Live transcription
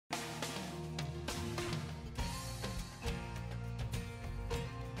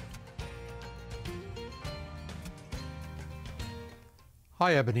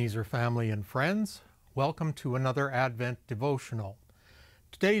Hi Ebenezer family and friends. Welcome to another Advent devotional.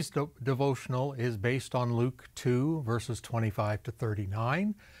 Today's devotional is based on Luke 2 verses 25 to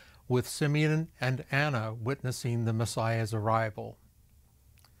 39 with Simeon and Anna witnessing the Messiah's arrival.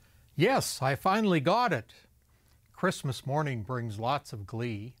 Yes, I finally got it. Christmas morning brings lots of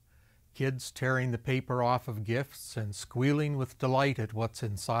glee. Kids tearing the paper off of gifts and squealing with delight at what's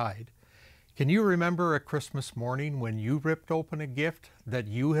inside. Can you remember a Christmas morning when you ripped open a gift that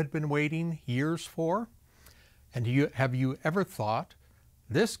you had been waiting years for? And have you ever thought,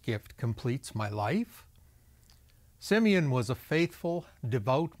 this gift completes my life? Simeon was a faithful,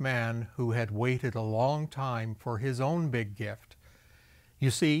 devout man who had waited a long time for his own big gift.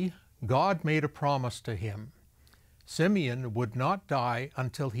 You see, God made a promise to him. Simeon would not die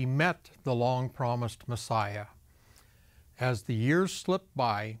until he met the long-promised Messiah. As the years slipped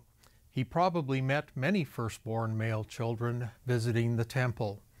by, he probably met many firstborn male children visiting the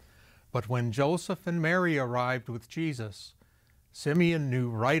temple. But when Joseph and Mary arrived with Jesus, Simeon knew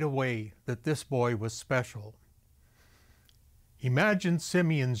right away that this boy was special. Imagine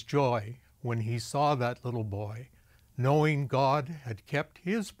Simeon's joy when he saw that little boy, knowing God had kept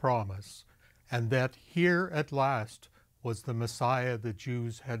his promise and that here at last was the Messiah the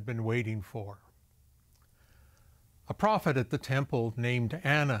Jews had been waiting for. A prophet at the temple named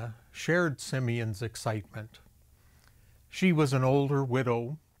Anna shared Simeon's excitement. She was an older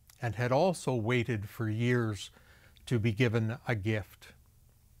widow and had also waited for years to be given a gift.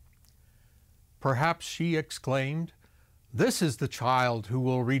 Perhaps she exclaimed, "This is the child who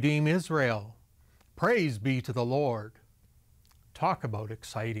will redeem Israel. Praise be to the Lord." Talk about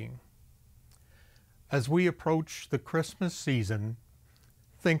exciting. As we approach the Christmas season,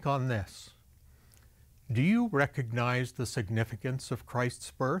 think on this. Do you recognize the significance of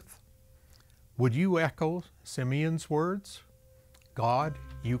Christ's birth? Would you echo Simeon's words? God,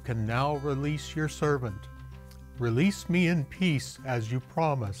 you can now release your servant. Release me in peace as you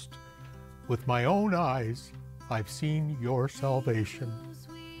promised. With my own eyes, I've seen your salvation.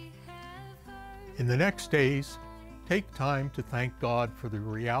 In the next days, take time to thank God for the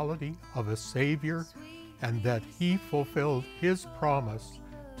reality of a Savior and that He fulfilled His promise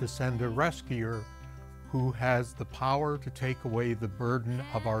to send a rescuer who has the power to take away the burden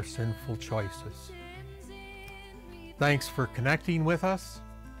of our sinful choices. Thanks for connecting with us.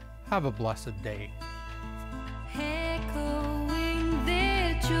 Have a blessed day.